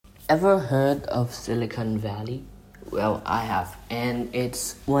Ever heard of Silicon Valley? Well, I have, and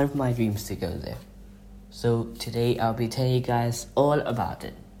it's one of my dreams to go there. So today I'll be telling you guys all about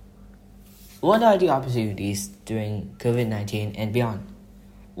it. What are the opportunities during COVID-19 and beyond?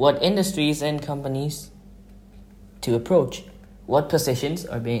 What industries and companies to approach? What positions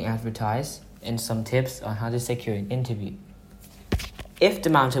are being advertised? And some tips on how to secure an interview. If the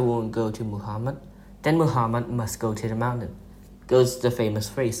mountain won't go to Muhammad, then Muhammad must go to the mountain, goes the famous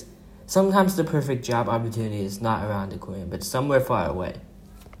phrase. Sometimes the perfect job opportunity is not around the corner, but somewhere far away.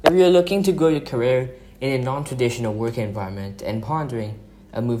 If you're looking to grow your career in a non-traditional work environment and pondering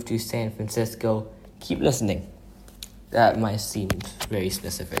a move to San Francisco, keep listening. That might seem very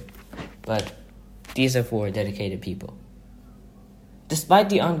specific, but these are for dedicated people. Despite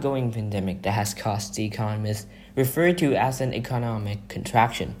the ongoing pandemic that has caused the economists referred to as an economic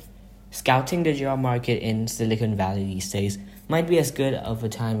contraction, scouting the job market in Silicon Valley these days might be as good of a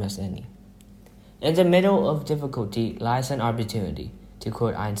time as any. In the middle of difficulty lies an opportunity, to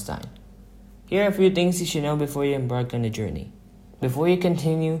quote Einstein. Here are a few things you should know before you embark on the journey. Before you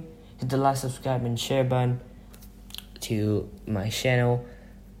continue, hit the like, subscribe, and share button to my channel,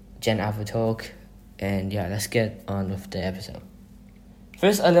 Gen Alpha Talk, and let's get on with the episode.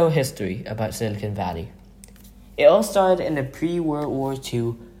 First, a little history about Silicon Valley. It all started in the pre-World War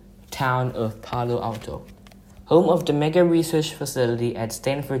II town of Palo Alto, home of the mega research facility at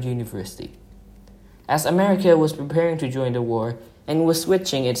Stanford University. As America was preparing to join the war and was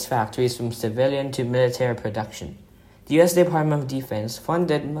switching its factories from civilian to military production, the U.S. Department of Defense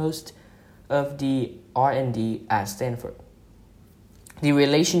funded most of the R&D at Stanford. The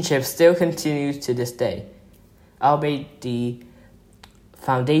relationship still continues to this day, albeit the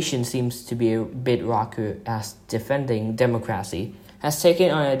foundation seems to be a bit rocker as defending democracy has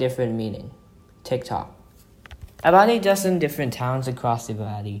taken on a different meaning. TikTok. About a dozen different towns across the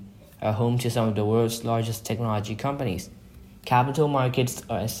valley are home to some of the world's largest technology companies. Capital markets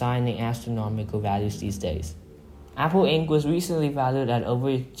are assigning astronomical values these days. Apple Inc. was recently valued at over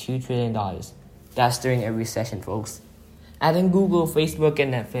 $2 trillion. That's during a recession, folks. Adding Google, Facebook,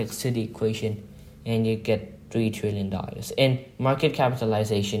 and Netflix to the equation, and you get $3 trillion in market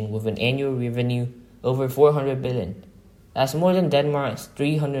capitalization with an annual revenue over $400 billion. That's more than Denmark's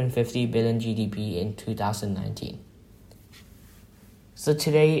 $350 billion GDP in 2019. So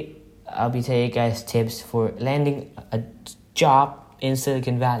today, I'll be telling you guys tips for landing a job in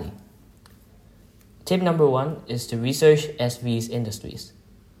Silicon Valley. Tip number 1 is to research SV's industries.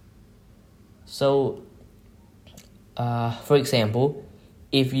 So, for example,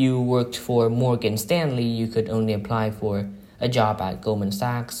 if you worked for Morgan Stanley, you could only apply for a job at Goldman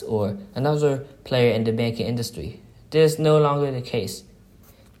Sachs or another player in the banking industry. This is no longer the case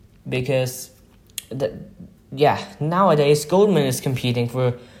because, nowadays Goldman is competing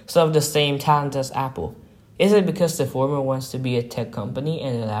for some of the same talent as Apple. Is it because the former wants to be a tech company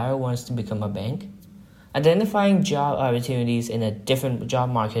and the latter wants to become a bank? Identifying job opportunities in a different job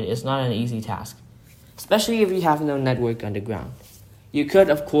market is not an easy task, especially if you have no network on the ground. You could,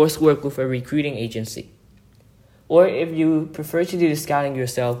 of course, work with a recruiting agency. Or if you prefer to do the scouting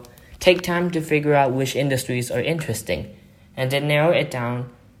yourself, take time to figure out which industries are interesting, and then narrow it down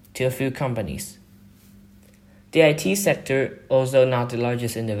to a few companies. The IT sector, although not the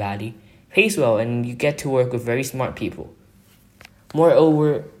largest in the valley, pays well and you get to work with very smart people.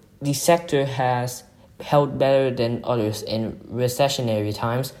 Moreover, the sector has held better than others in recessionary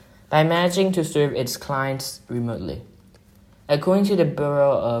times by managing to serve its clients remotely. According to the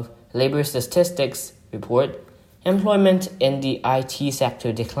Bureau of Labor Statistics report, employment in the IT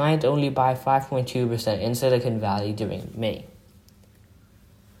sector declined only by 5.2% in Silicon Valley during May.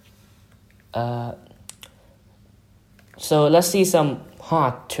 So let's see some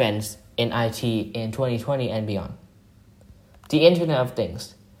hot trends in IT in 2020 and beyond. The Internet of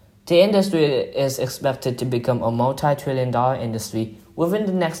Things. The industry is expected to become a multi-trillion-dollar industry within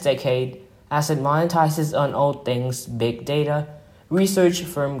the next decade as it monetizes on all things big data. Research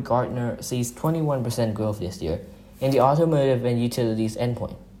firm Gartner sees 21% growth this year in the automotive and utilities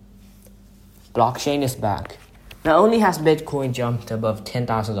endpoint. Blockchain is back. Not only has Bitcoin jumped above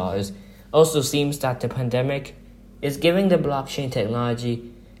 $10,000, also seems that the pandemic is giving the blockchain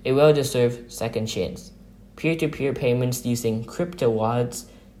technology a well-deserved second chance. Peer-to-peer payments using crypto wallets,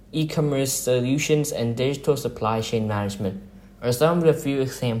 e-commerce solutions, and digital supply chain management are some of the few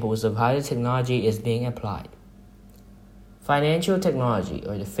examples of how the technology is being applied. Financial technology,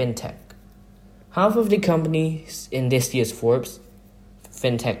 or the fintech. Half of the companies in this year's Forbes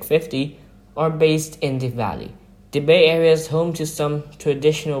Fintech 50 are based in the Valley. The Bay Area is home to some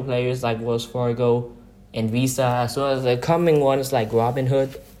traditional players like Wells Fargo and Visa, as well as the coming ones like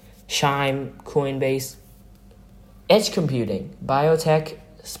Robinhood, Chime, Coinbase. Edge computing, biotech,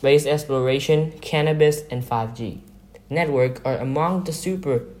 space exploration, cannabis, and 5G network are among the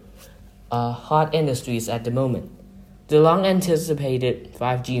super hot industries at the moment. The long-anticipated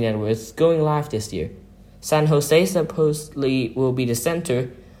 5G network is going live this year. San Jose supposedly will be the center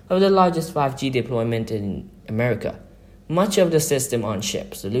of the largest 5G deployment in America. Much of the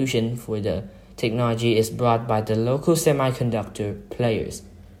system-on-chip solution for the technology is brought by the local semiconductor players,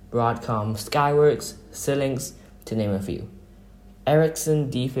 Broadcom, Skyworks, Xilinx, to name a few. Ericsson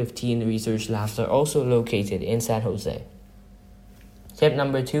D15 research labs are also located in San Jose. Tip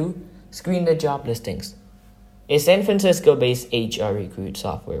number 2, screen the job listings. A San Francisco-based HR recruit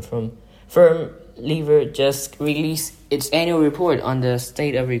software firm Lever just released its annual report on the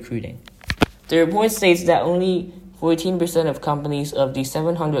state of recruiting. The report states that only 14% of companies of the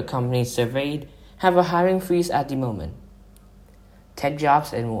 700 companies surveyed have a hiring freeze at the moment. Tech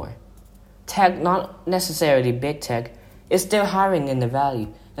jobs and more. Tech, not necessarily big tech, is still hiring in the Valley,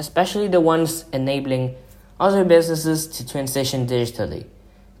 especially the ones enabling other businesses to transition digitally.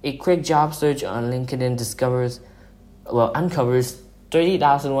 A quick job search on LinkedIn uncovers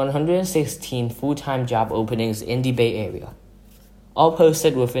 30,116 full-time job openings in the Bay Area, all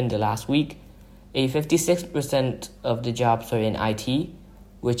posted within the last week. 56% of the jobs are in IT,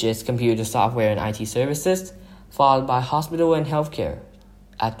 which is computer software and IT services, followed by hospital and healthcare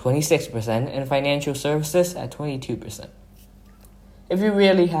at 26% and financial services at 22%. If you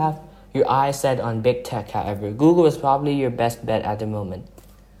really have your eyes set on big tech, however, Google is probably your best bet at the moment.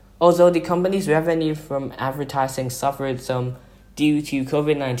 Although the company's revenue from advertising suffered some due to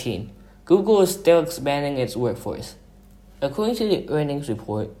COVID-19, Google is still expanding its workforce. According to the earnings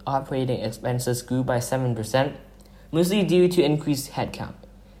report, operating expenses grew by 7%, mostly due to increased headcount.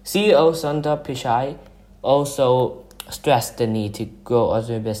 CEO Sundar Pichai also stressed the need to grow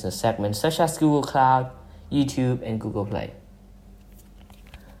other business segments such as Google Cloud, YouTube, and Google Play.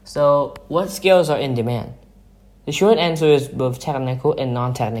 So, what skills are in demand? The short answer is both technical and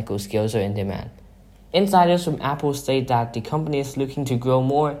non-technical skills are in demand. Insiders from Apple state that the company is looking to grow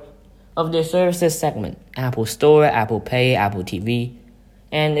more of their services segment, Apple Store, Apple Pay, Apple TV,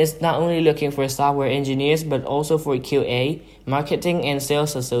 and is not only looking for software engineers but also for QA, marketing, and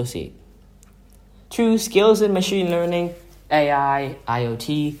sales associate. True, skills in machine learning, AI,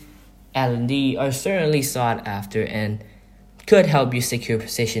 IoT, L&D are certainly sought after and could help you secure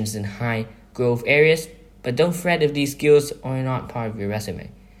positions in high growth areas, but don't fret if these skills are not part of your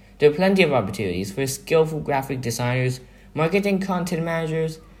resume. There are plenty of opportunities for skillful graphic designers, marketing content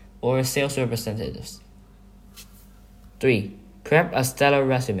managers, or sales representatives. 3. Prep a stellar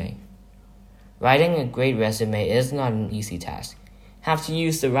resume. Writing a great resume is not an easy task. Have to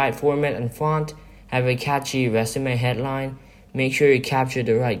use the right format and font, have a catchy resume headline, make sure you capture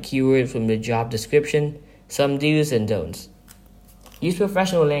the right keywords from the job description, some do's and don'ts. Use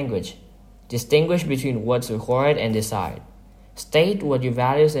professional language. Distinguish between what's required and desired. State what your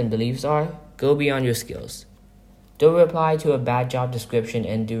values and beliefs are. Go beyond your skills. Don't reply to a bad job description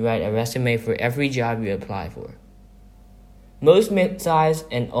and do write a resume for every job you apply for. Most mid-sized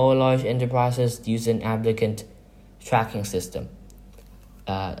and all large enterprises use an applicant tracking system,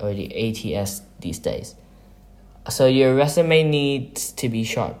 or the ATS these days. So your resume needs to be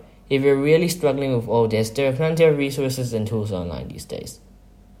sharp. If you're really struggling with all this, there are plenty of resources and tools online these days.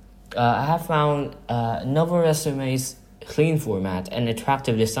 I have found Novel Resume's clean format and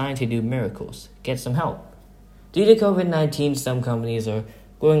attractive design to do miracles. Get some help. Due to COVID-19, some companies are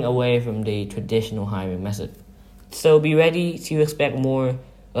going away from the traditional hiring method. So be ready to expect more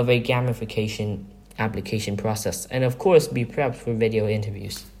of a gamification application process. And of course, be prepped for video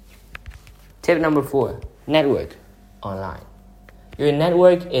interviews. Tip number 4, network online. Your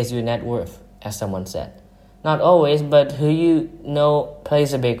network is your net worth, as someone said. Not always, but who you know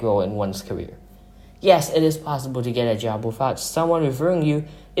plays a big role in one's career. Yes, it is possible to get a job without someone referring you.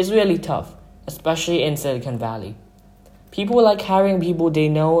 It's really tough, especially in Silicon Valley. People like hiring people they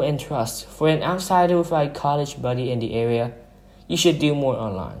know and trust. For an outsider without a college buddy in the area, you should do more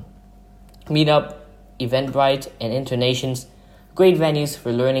online. Meetup, Eventbrite, and Internations, great venues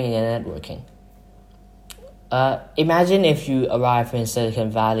for learning and networking. Imagine if you arrive in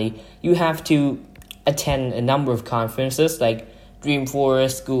Silicon Valley, you have to attend a number of conferences like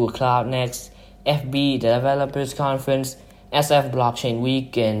Dreamforce, Google Cloud Next, FB Developers Conference, SF Blockchain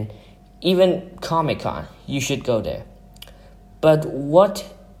Week, and even Comic-Con. You should go there. But what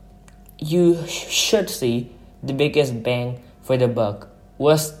you should see, the biggest bang for the buck,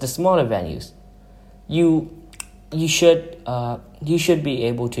 was the smaller venues. You should be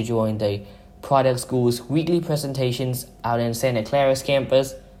able to join the Product School's weekly presentations out in Santa Clara's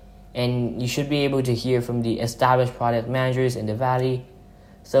campus, and you should be able to hear from the established product managers in the valley.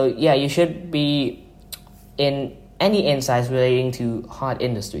 So yeah, you should be in any insights relating to hot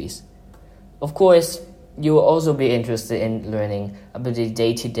industries. Of course, you will also be interested in learning about the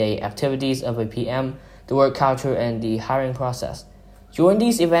day-to-day activities of a PM, the work culture, and the hiring process. Join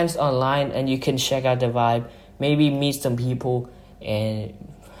these events online and you can check out the vibe, maybe meet some people, and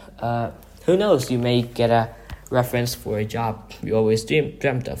who knows, you may get a reference for a job you always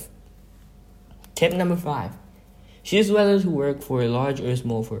dreamt of. Tip number 5. Choose whether to work for a large or a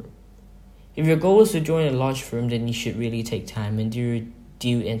small firm. If your goal is to join a large firm, then you should really take time and do your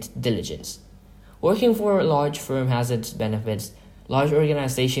due diligence. Working for a large firm has its benefits. Large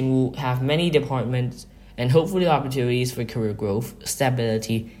organization will have many departments and hopefully opportunities for career growth,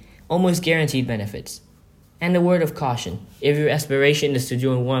 stability, almost guaranteed benefits. And a word of caution, if your aspiration is to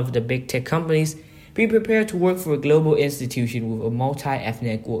join one of the big tech companies, be prepared to work for a global institution with a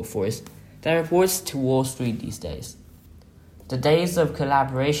multi-ethnic workforce that reports to Wall Street these days. The days of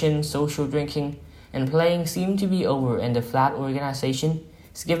collaboration, social drinking, and playing seem to be over, and the flat organization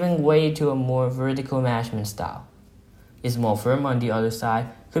is giving way to a more vertical management style. A small firm, on the other side,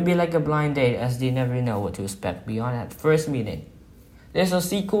 could be like a blind date, as they never know what to expect beyond that first meeting. There's a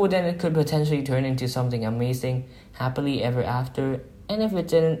sequel, then it could potentially turn into something amazing, happily ever after, and if it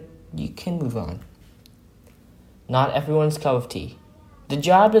didn't, you can move on. Not everyone's cup of tea. The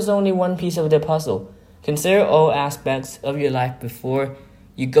job is only one piece of the puzzle. Consider all aspects of your life before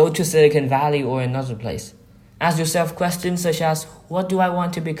you go to Silicon Valley or another place. Ask yourself questions such as, what do I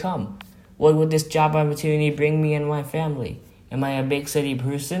want to become? What would this job opportunity bring me and my family? Am I a big city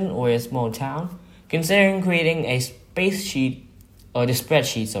person or a small town? Considering creating a spreadsheet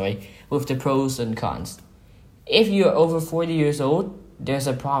with the pros and cons. If you're over 40 years old, there's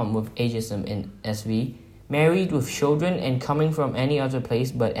a problem with ageism in SV. Married with children and coming from any other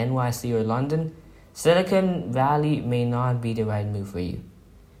place but NYC or London, Silicon Valley may not be the right move for you.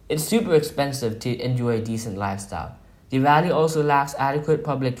 It's super expensive to enjoy a decent lifestyle. The valley also lacks adequate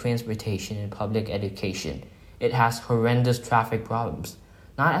public transportation and public education. It has horrendous traffic problems.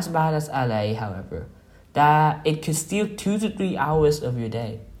 Not as bad as LA, however, that it could steal 2 to 3 hours of your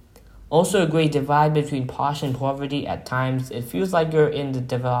day. Also a great divide between posh and poverty. At times, it feels like you're in the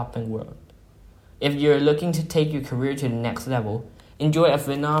developing world. If you're looking to take your career to the next level, enjoy a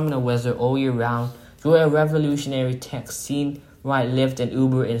phenomenal weather all year round, enjoy a revolutionary tech scene, ride Lyft and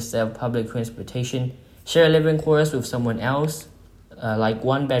Uber instead of public transportation, share a living quarters with someone else, like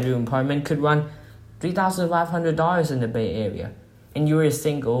one-bedroom apartment could run $3,500 in the Bay Area, and you're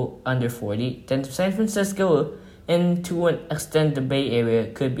single, under 40, then San Francisco, and to an extent the Bay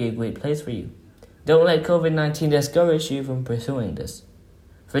Area could be a great place for you. Don't let COVID-19 discourage you from pursuing this.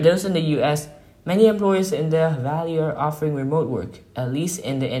 For those in the US, many employers in the Valley are offering remote work, at least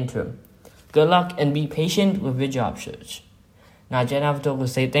in the interim. Good luck and be patient with your job search. Now, Jen, I've told to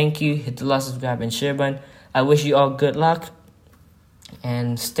say thank you. Hit the like, subscribe, and share button. I wish you all good luck.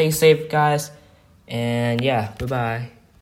 And stay safe, guys. And yeah, bye-bye.